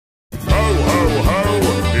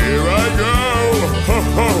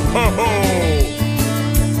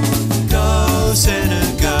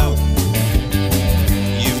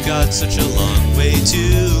got such a long way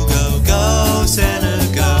to go. Go, Santa,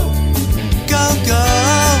 go. Go, go,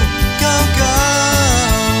 go, go.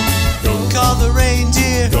 Call the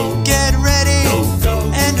reindeer, get ready,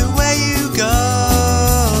 and away you go.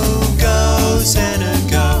 Go, Santa,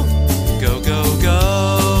 go. Go, go, go.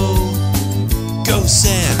 Go,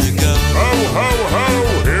 Santa, go. Ho, ho, ho,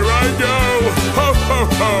 here I go. Ho, ho,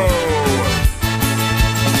 ho.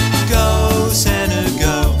 Go, Santa,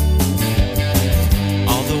 go.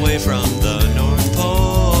 All the way from the North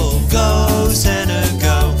Pole. Go, Santa,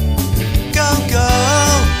 go. Go, go,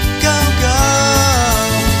 go, go.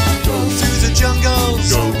 Through the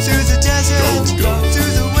jungles, through the desert,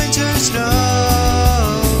 through the winter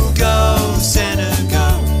snow. Go, Santa, go.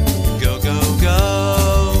 Go, go, go.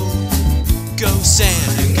 Go,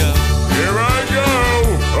 Santa, go. Here I go.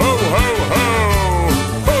 Ho, ho, ho.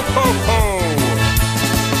 Ho, ho, ho.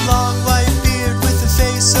 Long white beard with a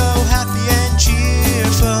face so happy and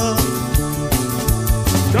cheerful.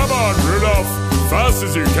 Come on, Rudolph. Fast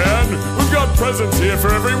as you can. We've got presents here for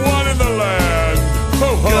everyone in the land.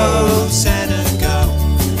 Ho, ho. Go, Santa, go.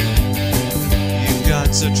 You've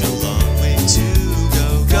got such a